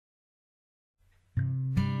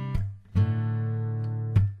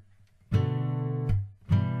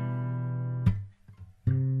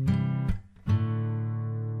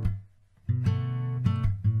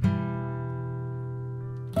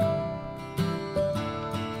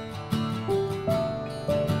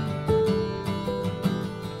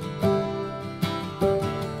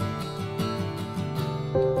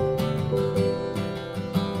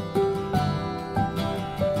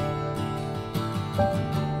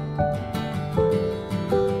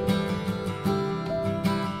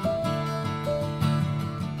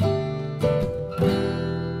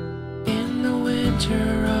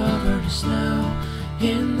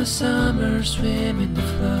summer, swim in the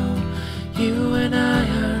flow. You and I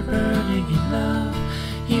are burning in love.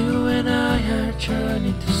 You and I are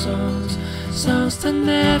turning to songs, songs that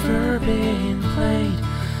never been played,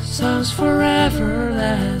 songs forever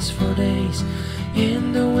last for days.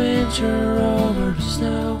 In the winter over the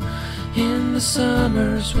snow, in the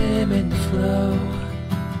summer swim in the flow.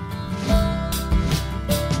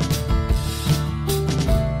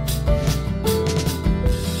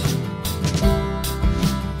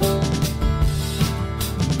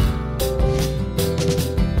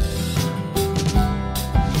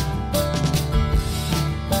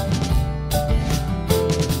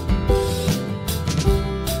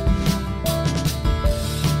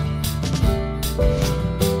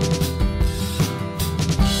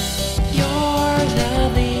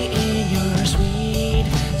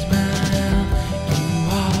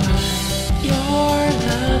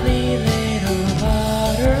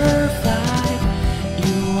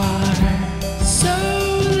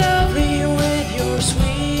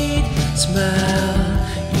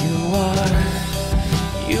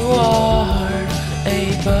 You are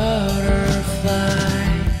a butterfly.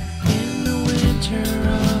 In the winter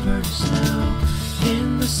over the snow,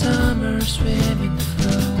 in the summer swim in the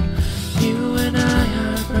flow. You and I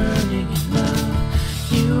are burning in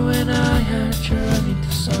love. You and I are turning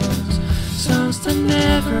to songs, songs that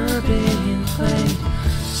never been played,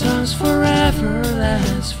 songs forever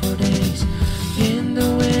last for days. In the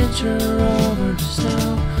winter over the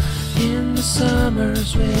snow, in the summer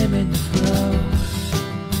swim in the flow.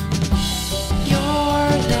 You're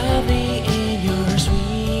lovely in your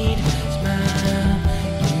sweet smile.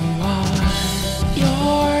 You are.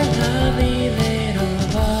 You're lovely little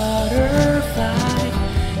butterfly.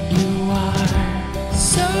 You are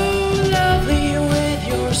so lovely with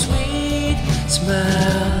your sweet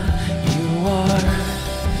smile. You are.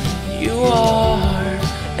 You are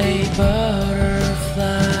a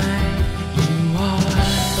butterfly.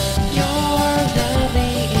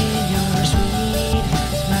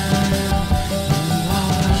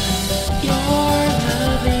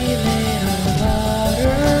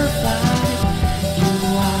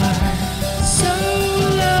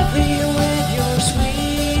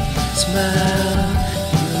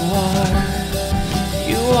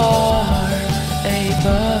 You are a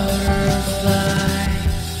butterfly.